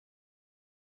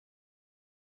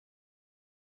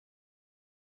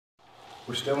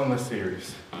We're still in this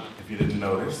series, if you didn't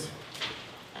notice.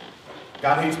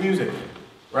 God hates music,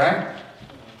 right?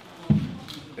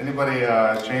 Anybody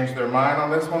change their mind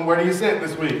on this one? Where do you sit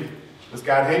this week? Does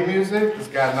God hate music? Does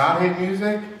God not hate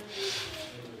music?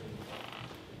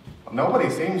 Well, nobody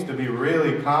seems to be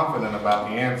really confident about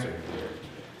the answer here.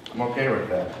 I'm okay with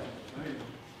that.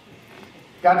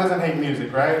 God doesn't hate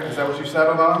music, right? Is that what you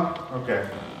settled on? Okay.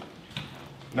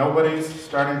 Nobody's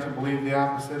starting to believe the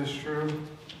opposite is true?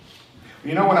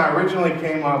 You know, when I originally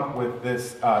came up with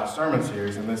this sermon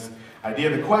series and this idea,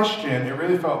 the question, it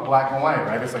really felt black and white,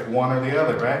 right? It's like one or the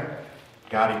other, right?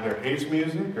 God either hates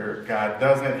music or God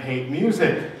doesn't hate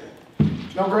music.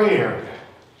 There's no gray area.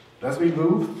 As we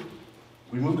moved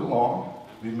along,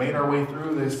 we've made our way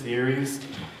through this series,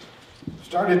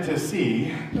 started to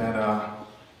see that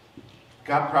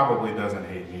God probably doesn't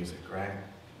hate music, right?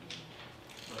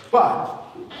 But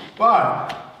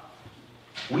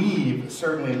we've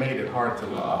certainly made it hard to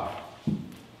love.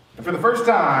 And for the first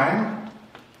time,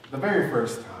 the very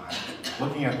first time,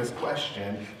 looking at this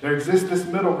question, there exists this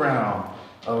middle ground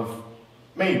of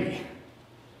maybe,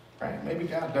 right? Maybe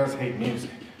God does hate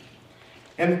music.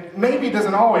 And maybe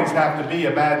doesn't always have to be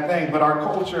a bad thing, but our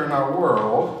culture and our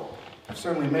world have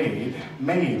certainly made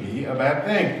maybe a bad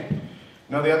thing.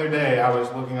 You know, the other day I was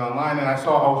looking online and I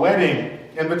saw a wedding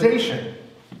invitation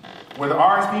with the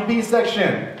RSVP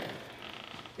section.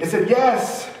 It said,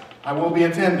 yes, I will be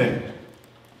attending.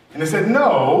 And it said,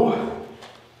 no,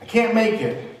 I can't make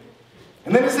it.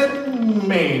 And then it said,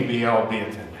 maybe I'll be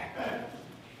attending.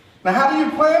 Now, how do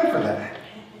you plan for that?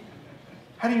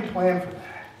 How do you plan for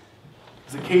that?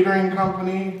 Does a catering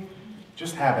company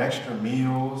just have extra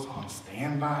meals on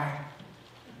standby?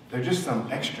 They're just some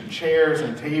extra chairs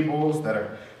and tables that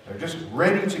are just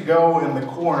ready to go in the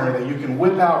corner that you can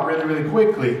whip out really, really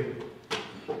quickly.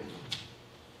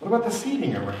 What about the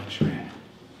seating arrangement?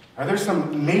 Are there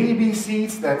some maybe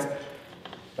seats that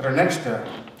are next to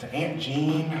Aunt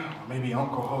Jean or maybe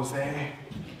Uncle Jose?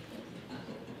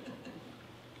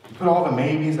 You put all the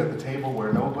maybes at the table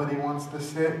where nobody wants to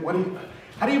sit.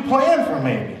 How do you plan for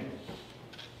maybe?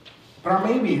 But our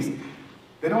maybes,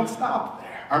 they don't stop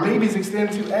there. Our maybes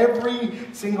extend to every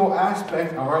single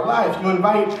aspect of our life. You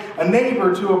invite a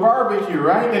neighbor to a barbecue,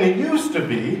 right? And it used to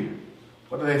be,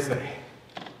 what do they say?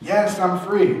 Yes, I'm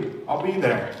free. I'll be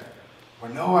there. Or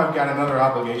no, I've got another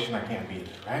obligation. I can't be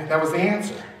there, right? That was the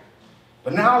answer.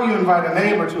 But now you invite a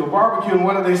neighbor to a barbecue, and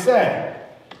what do they say?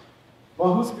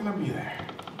 Well, who's going to be there?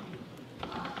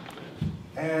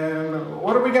 And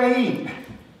what are we going to eat?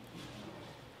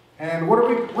 And what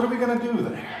are we going to do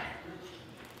there?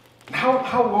 And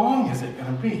how long is it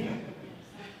going to be?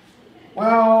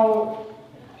 Well,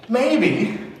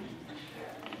 maybe.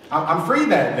 I'm free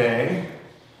that day.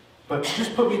 But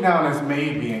just put me down as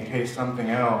maybe in case something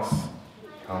else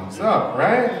comes up,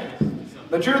 right?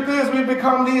 The truth is we've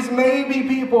become these maybe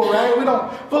people, right? We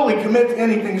don't fully commit to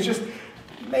anything. It's just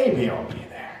maybe I'll be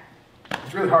there.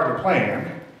 It's really hard to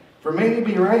plan for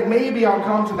maybe, right? Maybe I'll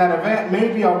come to that event.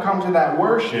 Maybe I'll come to that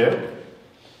worship.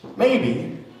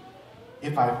 Maybe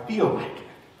if I feel like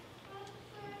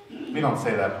it. We don't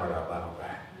say that part out loud,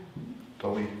 right?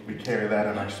 But we carry that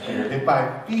in our spirit. If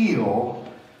I feel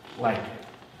like it.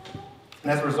 And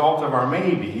as a result of our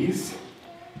maybes,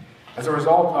 as a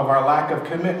result of our lack of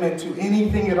commitment to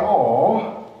anything at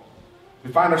all,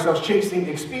 we find ourselves chasing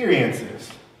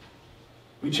experiences.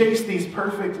 We chase these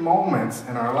perfect moments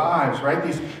in our lives, right?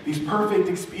 These perfect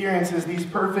experiences, these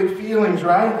perfect feelings,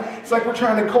 right? It's like we're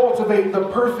trying to cultivate the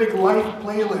perfect life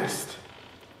playlist.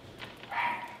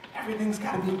 Right? Everything's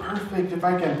got to be perfect. If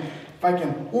I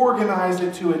can organize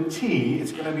it to a T,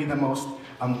 it's going to be the most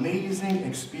amazing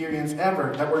experience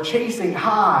ever, that we're chasing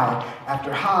high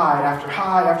after high after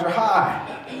high after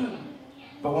high.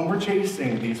 But when we're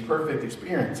chasing these perfect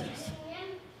experiences,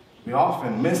 we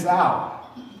often miss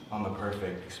out on the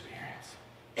perfect experience.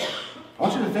 I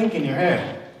want you to think in your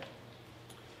head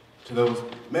to those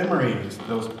memories,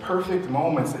 those perfect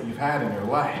moments that you've had in your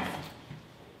life.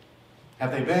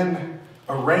 Have they been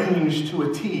arranged to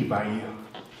a T by you?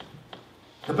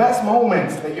 The best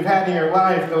moments that you've had in your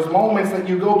life, those moments that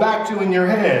you go back to in your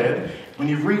head when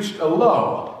you've reached a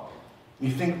low, you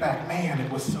think back, man,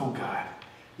 it was so good.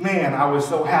 Man, I was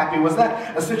so happy. Was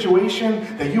that a situation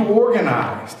that you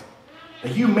organized,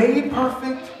 that you made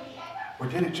perfect, or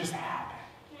did it just happen?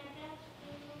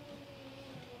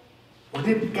 Or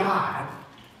did God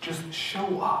just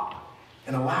show up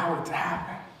and allow it to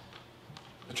happen?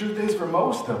 The truth is, for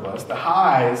most of us, the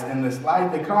highs in this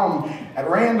life, they come at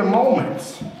random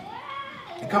moments.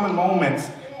 They come in moments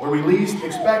where we least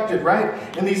expect it,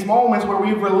 right? In these moments where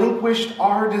we've relinquished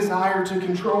our desire to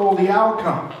control the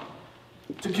outcome.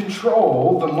 to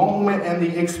control the moment and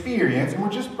the experience, and we're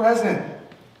just present.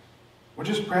 We're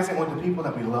just present with the people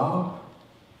that we love.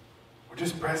 We're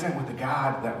just present with the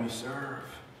God that we serve.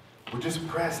 We're just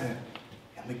present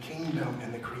in the kingdom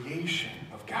and the creation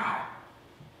of God.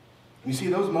 And you see,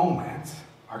 those moments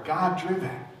are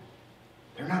God-driven.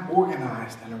 They're not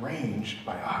organized and arranged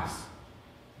by us.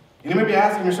 And you may be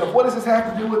asking yourself, what does this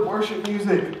have to do with worship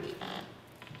music?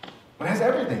 Well, it has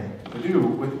everything to do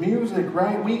with music,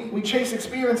 right? We chase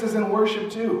experiences in worship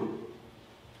too.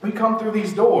 We come through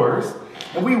these doors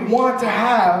and we want to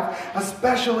have a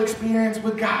special experience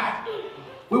with God.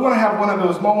 We want to have one of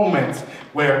those moments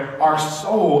where our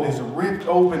soul is ripped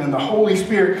open and the Holy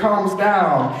Spirit comes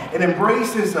down and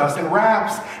embraces us and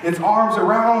wraps its arms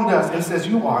around us and says,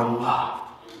 you are loved.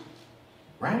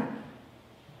 Right?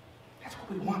 That's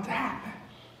what we want to happen.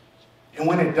 And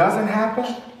when it doesn't happen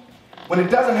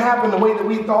the way that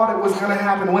we thought it was going to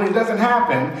happen, when it doesn't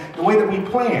happen the way that we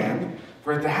planned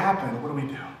for it to happen, what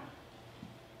do?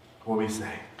 What do we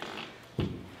say?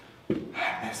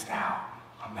 I missed out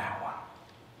on that one.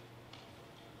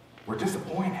 We're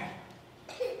disappointed.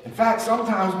 In fact,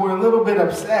 sometimes we're a little bit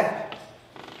upset.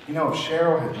 You know, if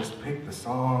Cheryl had just picked the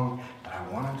song that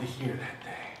I wanted to hear that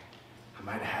day, I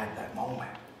might have had that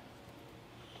moment.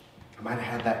 I might have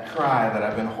had that cry that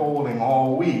I've been holding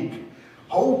all week,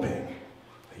 hoping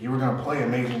that you were going to play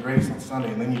Amazing Grace on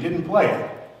Sunday, and then you didn't play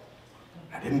it.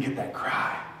 I didn't get that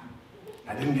cry.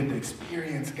 I didn't get to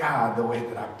experience God the way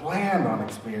that I planned on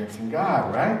experiencing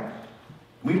God, right?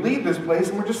 We leave this place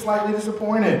and we're just slightly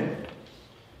disappointed.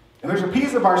 And there's a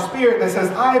piece of our spirit that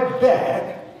says, I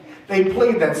bet they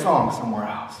played that song somewhere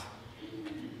else.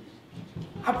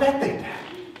 I bet they did.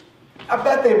 I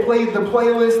bet they played the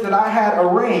playlist that I had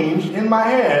arranged in my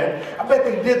head. I bet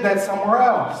they did that somewhere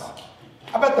else.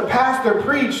 I bet the pastor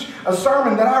preached a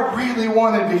sermon that I really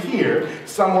wanted to hear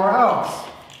somewhere else.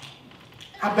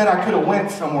 I bet I could have went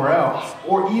somewhere else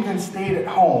or even stayed at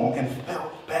home and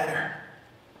felt better.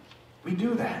 We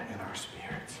do that in our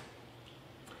spirits.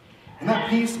 And that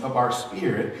piece of our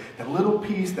spirit, that little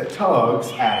piece that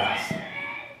tugs at us,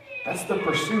 that's the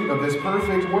pursuit of this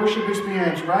perfect worship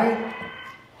experience, right?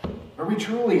 Where we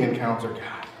truly encounter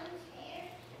God.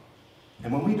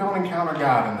 And when we don't encounter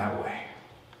God in that way,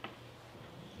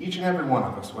 each and every one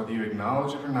of us, whether you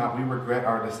acknowledge it or not, we regret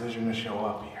our decision to show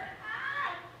up here.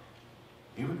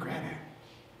 We regret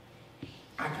it.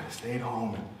 I could have stayed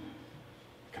home and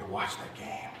could have watched that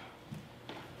game.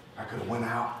 I could have went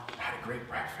out and had a great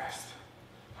breakfast.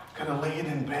 I could have laid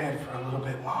in bed for a little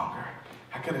bit longer.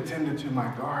 I could have tended to my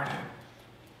garden.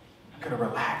 I could have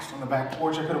relaxed on the back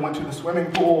porch. I could have went to the swimming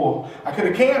pool. I could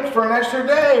have camped for an extra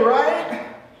day, right?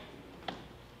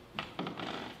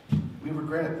 We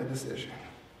regret the decision.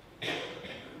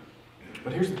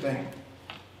 But here's the thing.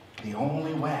 The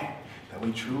only way that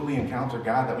we truly encounter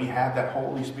God, that we have that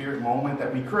Holy Spirit moment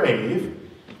that we crave,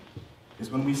 is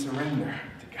when we surrender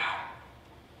to God.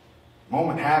 The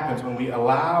moment happens when we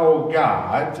allow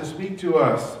God to speak to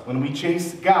us, when we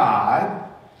chase God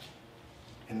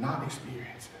and not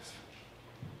experiences.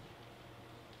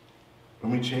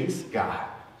 When we chase God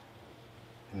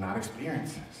and not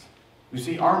experiences. You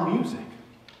see, our music,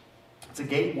 it's a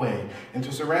gateway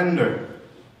into surrender.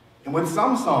 And with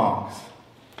some songs,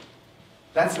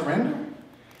 that surrender,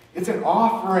 it's an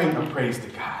offering of praise to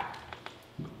God.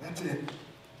 That's it.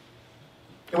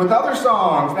 And with other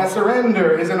songs, that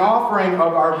surrender is an offering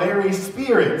of our very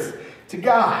spirits to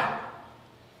God.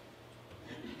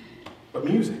 But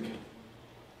music,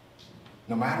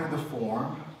 no matter the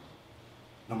form,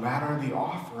 no matter the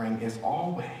offering, is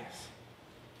always,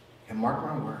 and mark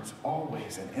my words,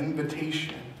 always an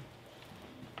invitation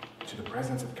to the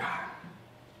presence of God.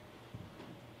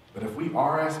 But if we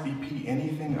RSVP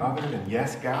anything other than,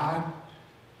 yes, God,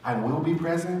 I will be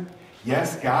present.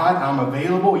 Yes, God, I'm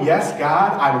available. Yes,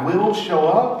 God, I will show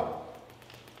up.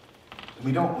 Then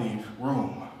we don't leave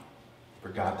room for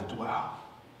God to dwell.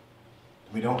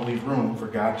 We don't leave room for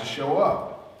God to show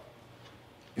up.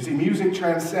 You see, music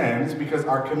transcends because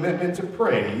our commitment to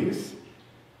praise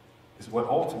is what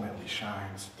ultimately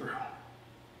shines through.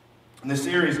 In this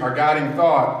series, our guiding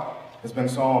thought has been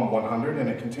Psalm 100, and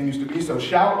it continues to be so.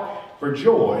 Shout for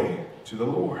joy to the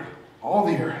Lord, all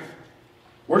the earth.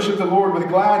 Worship the Lord with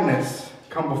gladness.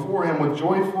 Come before him with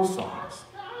joyful songs.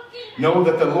 Know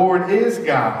that the Lord is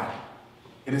God.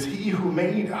 It is he who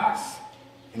made us,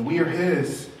 and we are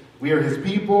his. We are his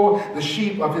people, the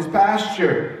sheep of his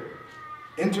pasture.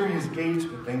 Enter his gates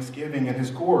with thanksgiving and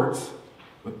his courts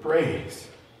with praise.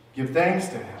 Give thanks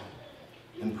to him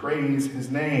and praise his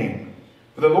name.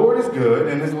 For the Lord is good,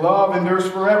 and his love endures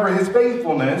forever. His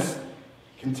faithfulness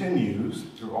continues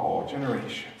through all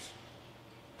generations.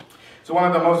 So one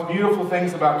of the most beautiful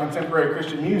things about contemporary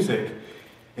Christian music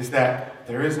is that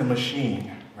there is a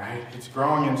machine, right? It's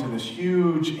growing into this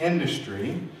huge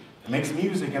industry that makes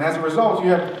music, and as a result,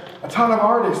 you have a ton of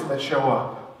artists that show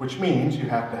up, which means you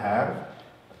have to have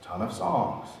a ton of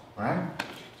songs, right?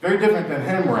 It's very different than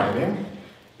hymn writing,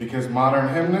 because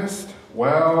modern hymnists,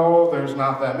 well, there's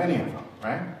not that many of them,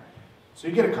 right? So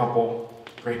you get a couple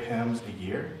great hymns a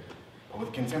year. But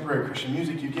with contemporary Christian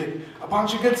music, you get a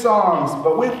bunch of good songs.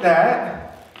 But with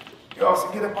that, you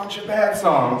also get a bunch of bad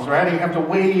songs, right? And you have to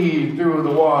wade through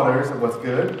the waters of what's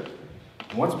good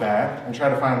and what's bad and try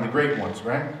to find the great ones,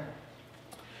 right?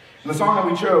 And the song that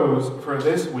we chose for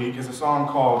this week is a song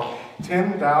called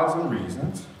 10,000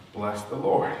 Reasons, Bless the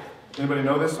Lord. Anybody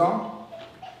know this song?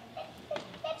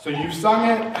 So you've sung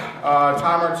it a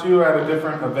time or two at a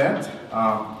different event.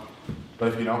 But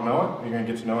if you don't know it, you're going to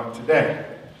get to know it today.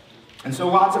 And so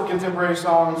lots of contemporary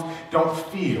songs don't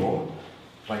feel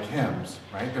like hymns,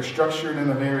 right? They're structured in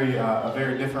a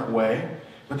very different way.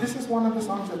 But this is one of the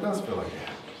songs that does feel like a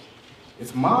hymn.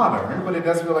 It's modern, but it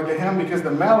does feel like a hymn because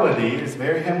the melody is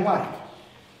very hymn-like.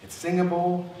 It's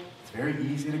singable. It's very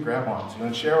easy to grab onto.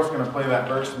 And Cheryl's going to play that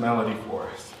verse melody for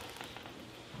us.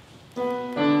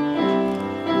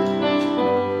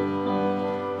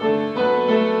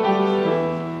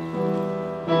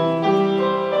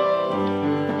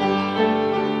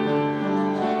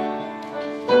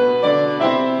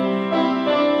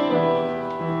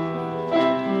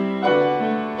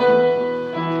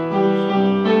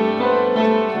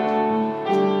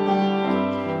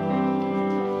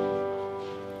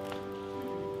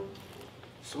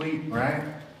 Sweet, right?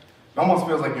 It almost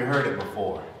feels like you heard it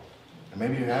before. And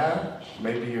maybe you have,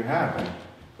 maybe you haven't.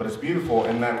 But it's beautiful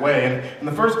in that way. And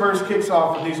the first verse kicks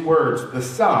off with these words, the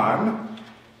sun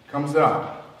comes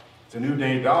up. It's a new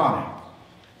day dawning.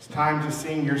 It's time to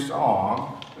sing your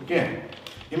song again.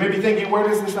 You may be thinking, where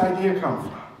does this idea come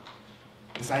from?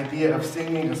 This idea of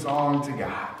singing a song to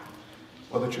God.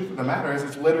 Well, the truth of the matter is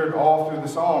it's littered all through the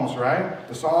Psalms, right?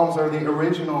 The Psalms are the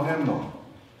original hymnal.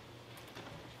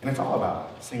 And it's all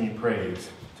about singing praise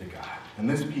to God. And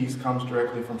this piece comes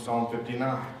directly from Psalm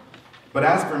 59. But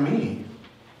as for me,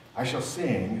 I shall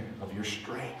sing of your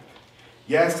strength.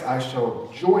 Yes, I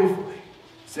shall joyfully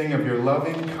sing of your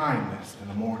loving kindness in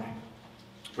the morning.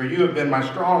 For you have been my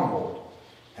stronghold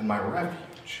and my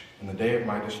refuge in the day of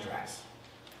my distress.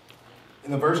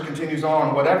 And the verse continues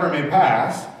on, whatever may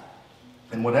pass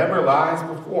and whatever lies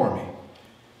before me,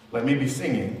 let me be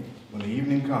singing when the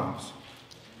evening comes.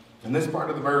 And this part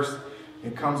of the verse,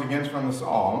 it comes again from the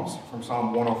Psalms, from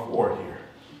Psalm 104 here.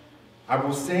 I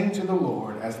will sing to the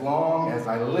Lord as long as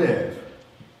I live.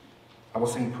 I will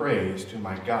sing praise to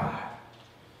my God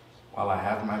while I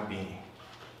have my being.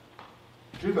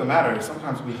 The truth of the matter is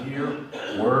sometimes we hear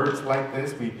words like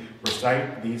this, we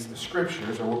recite these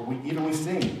scriptures, or we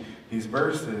sing these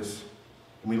verses,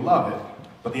 and we love it.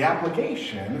 But the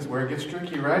application is where it gets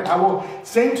tricky, right? I will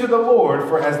sing to the Lord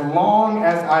for as long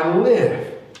as I live.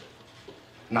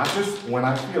 Not just when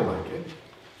I feel like it.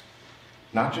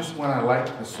 Not just when I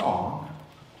like the song.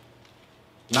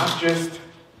 Not just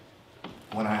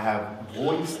when I have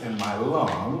voice in my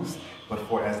lungs, but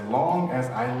for as long as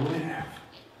I live.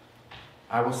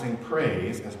 I will sing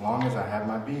praise as long as I have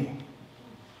my being.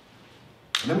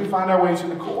 And then we find our way to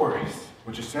the chorus,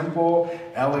 which is simple,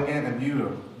 elegant, and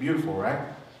beautiful, right?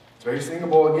 It's very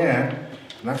singable again,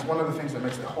 and that's one of the things that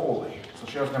makes it holy. So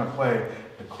Cheryl's going to play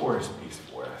the chorus piece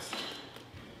for us.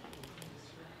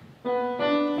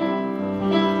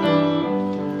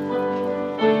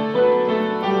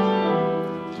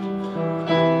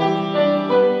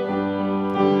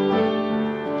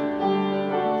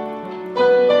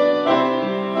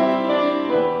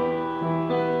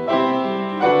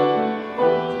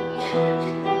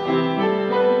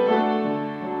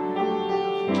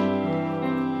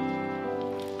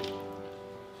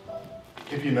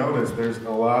 If you notice, there's a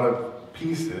lot of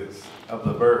pieces of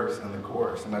the verse and the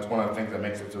chorus, and that's one of the things that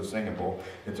makes it so singable.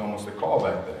 It's almost a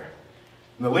callback there.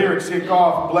 And the lyrics kick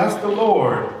off, bless the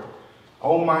Lord,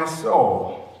 O my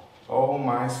soul, O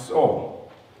my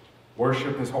soul.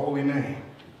 Worship his holy name.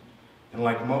 And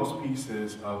like most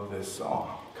pieces of this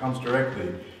song, it comes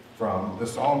directly from the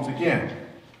Psalms again,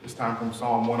 this time from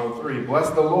Psalm 103. Bless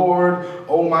the Lord,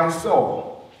 O my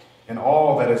soul, and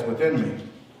all that is within me.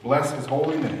 Bless his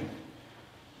holy name.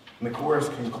 And the chorus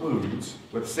concludes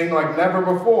with, sing like never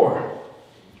before.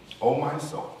 O my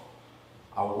soul,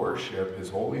 I'll worship his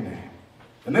holy name.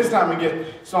 And this time we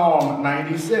get Psalm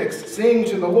 96. Sing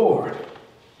to the Lord.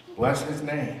 Bless his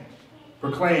name.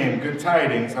 Proclaim good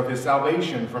tidings of his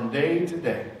salvation from day to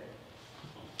day.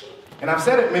 And I've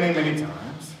said it many, many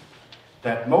times.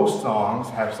 that most songs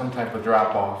have some type of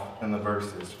drop-off in the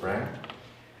verses, right?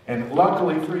 And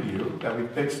luckily for you, that we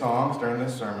picked songs during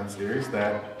this sermon series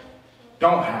that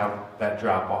don't have that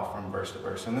drop-off from verse to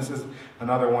verse. And this is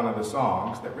another one of the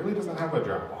songs that really doesn't have a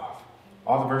drop-off.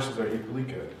 All the verses are equally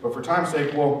good. But for time's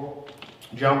sake, we'll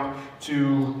jump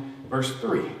to verse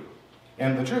 3.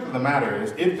 And the truth of the matter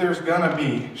is, if there's going to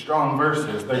be strong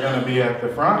verses, they're going to be at the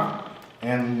front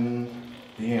and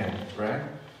the end, right?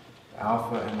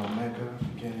 Alpha and Omega,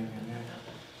 beginning and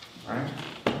end,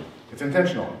 right? It's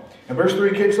intentional. And verse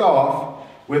 3 kicks off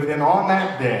with, and on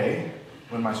that day,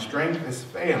 when my strength is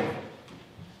failing,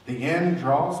 the end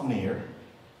draws near,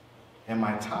 and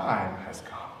my time has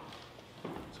come.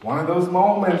 It's one of those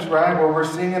moments, right, where we're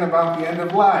singing about the end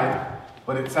of life,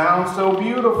 but it sounds so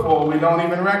beautiful, we don't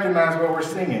even recognize what we're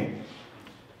singing.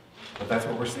 But that's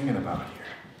what we're singing about here.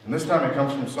 And this time it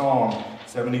comes from Psalm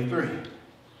 73.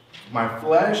 My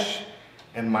flesh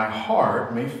and my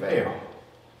heart may fail,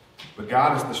 but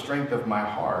God is the strength of my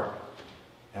heart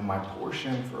and my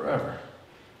portion forever.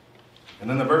 And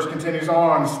then the verse continues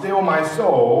on, still my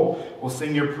soul will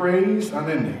sing your praise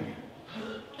unending.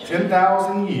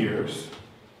 10,000 years,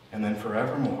 and then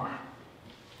forevermore.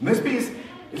 And this piece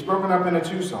is broken up into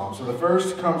two psalms. So the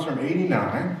first comes from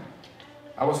 89.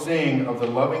 I will sing of the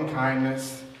loving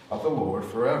kindness of the Lord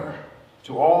forever.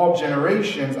 To all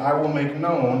generations I will make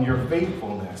known your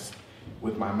faithfulness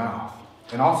with my mouth.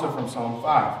 And also from Psalm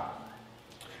 5.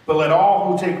 But let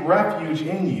all who take refuge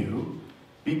in you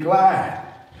be glad.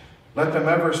 Let them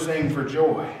ever sing for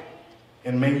joy,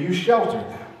 and may you shelter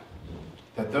them,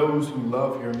 that those who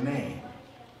love your name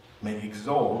may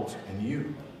exult in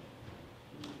you.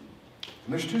 And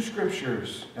there's two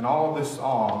scriptures in all of this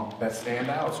psalm that stand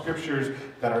out, scriptures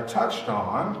that are touched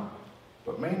on,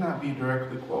 but may not be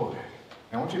directly quoted.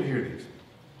 And I want you to hear these.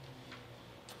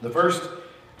 The first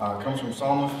comes from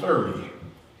Psalm 30.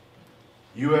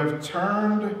 You have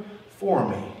turned for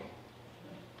me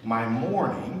my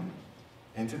mourning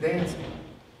into dancing.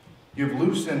 You've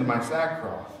loosened my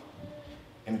sackcloth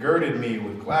and girded me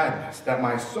with gladness, that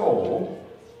my soul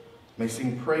may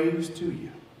sing praise to you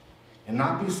and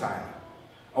not be silent.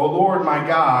 O Lord my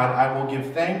God, I will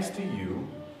give thanks to you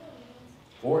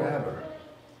forever.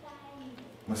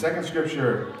 And the second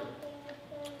scripture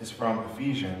is from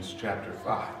Ephesians chapter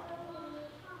 5.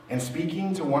 And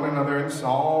speaking to one another in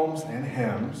psalms and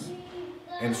hymns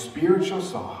and spiritual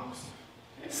songs,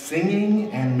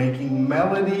 singing and making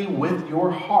melody with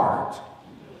your heart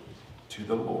to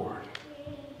the Lord.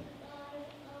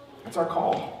 That's our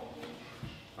call,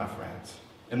 my friends.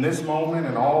 In this moment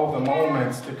and all the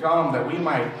moments to come, that we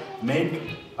might make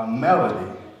a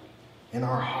melody in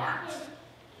our hearts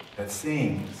that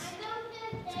sings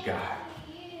to God.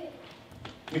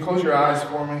 Can you close your eyes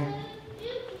for me?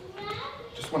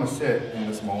 Just want to sit in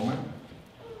this moment.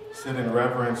 Sit in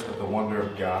reverence of the wonder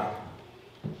of God,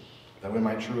 that we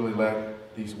might truly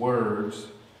let these words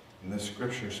in this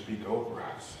scripture speak over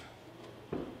us.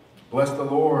 Bless the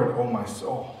Lord, O my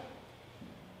soul.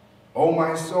 O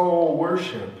my soul,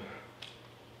 worship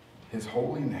his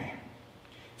holy name.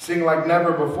 Sing like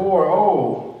never before,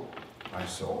 O my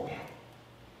soul.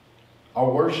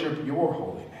 I'll worship your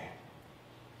holy name.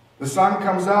 The sun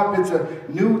comes up, it's a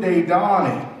new day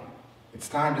dawning. It's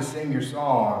time to sing your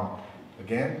song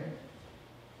again.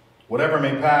 Whatever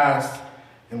may pass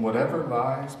and whatever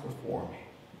lies before me,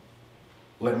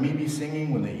 let me be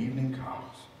singing when the evening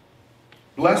comes.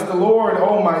 Bless the Lord,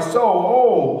 O my soul,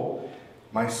 O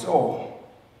my soul.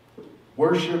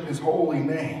 Worship his holy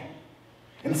name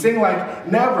and sing like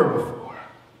never before.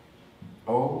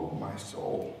 O my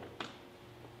soul,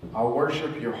 I'll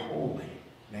worship your holy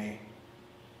name.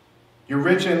 You're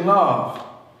rich in love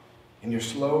and you're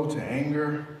slow to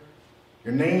anger.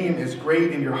 Your name is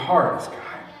great and your heart is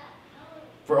kind.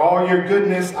 For all your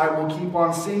goodness, I will keep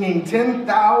on singing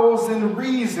 10,000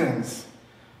 reasons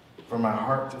for my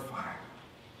heart to find.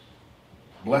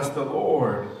 Bless the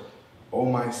Lord, O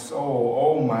my soul,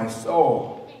 O my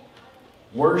soul.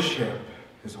 Worship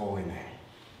his holy name.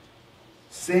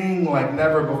 Sing like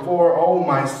never before, O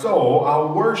my soul.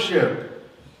 I'll worship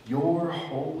your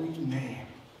holy name.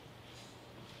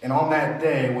 And on that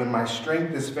day, when my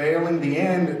strength is failing, the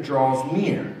end draws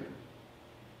near,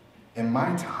 and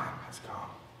my time has come.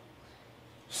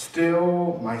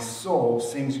 Still, my soul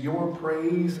sings your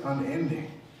praise unending.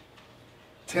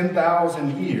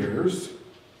 10,000 years,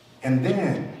 and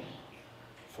then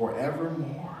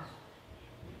forevermore.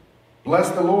 Bless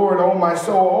the Lord, O my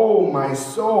soul, O my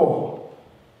soul.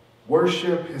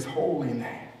 Worship his holy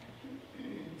name.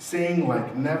 Sing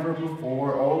like never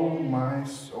before, O my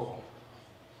soul.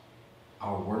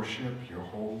 I'll worship your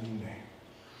holy name.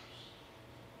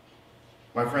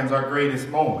 My friends, our greatest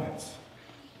moments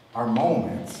are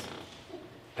moments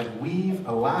that we've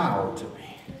allowed to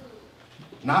be.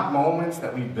 Not moments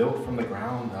that we built from the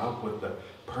ground up with the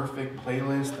perfect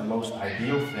playlist, the most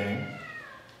ideal thing,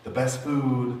 the best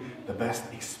food, the best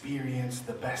experience,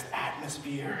 the best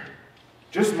atmosphere.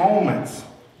 Just moments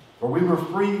where we were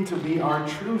free to be our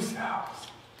true selves,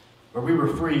 where we were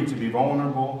free to be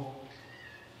vulnerable,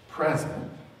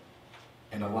 present,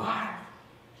 and alive.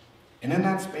 And in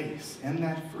that space, in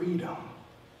that freedom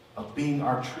of being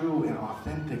our true and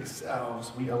authentic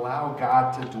selves, we allow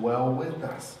God to dwell with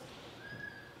us.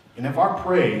 And if our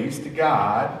praise to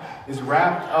God is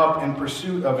wrapped up in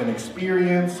pursuit of an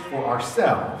experience for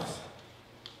ourselves,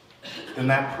 then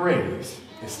that praise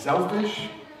is selfish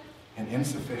and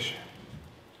insufficient.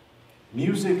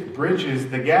 Music bridges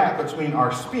the gap between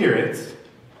our spirits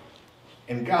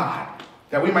and God,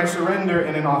 that we might surrender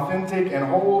in an authentic and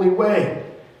holy way,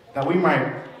 that we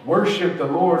might worship the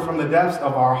Lord from the depths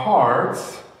of our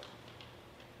hearts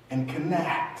and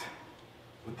connect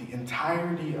with the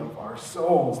entirety of our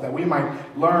souls, that we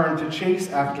might learn to chase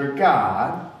after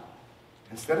God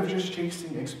instead of just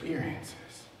chasing experiences.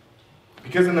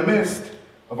 Because in the midst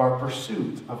of our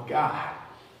pursuit of God,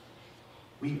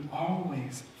 we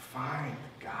always find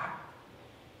God.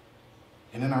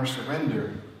 And in our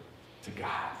surrender to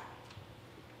God,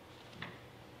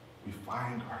 we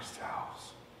find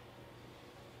ourselves.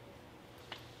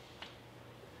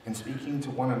 And speaking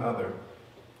to one another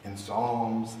in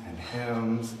psalms and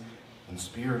hymns and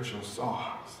spiritual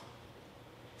songs,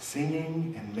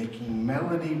 singing and making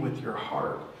melody with your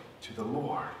heart to the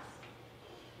Lord.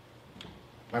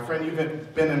 My friend,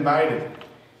 you've been invited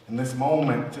in this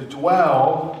moment to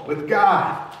dwell with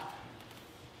God.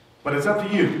 But it's up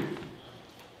to you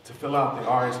to fill out the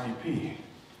RSVP.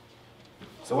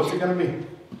 So what's it going to be? Going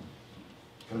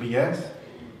to be yes?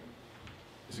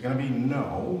 Is it going to be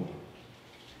no?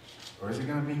 Or is it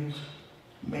going to be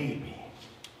maybe?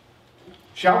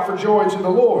 Shout for joy to the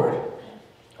Lord,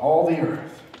 all the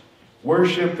earth.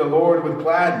 Worship the Lord with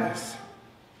gladness.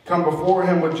 Come before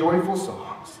him with joyful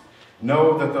songs.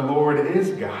 Know that the Lord is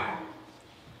God,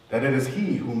 that it is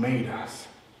he who made us,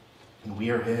 and we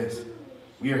are his.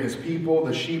 We are his people,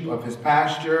 the sheep of his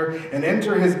pasture, and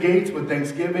enter his gates with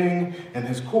thanksgiving and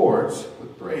his courts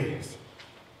with praise.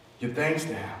 Give thanks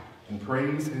to him and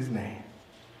praise his name.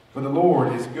 For the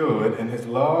Lord is good, and his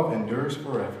love endures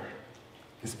forever.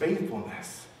 His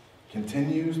faithfulness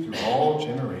continues through all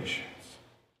generations.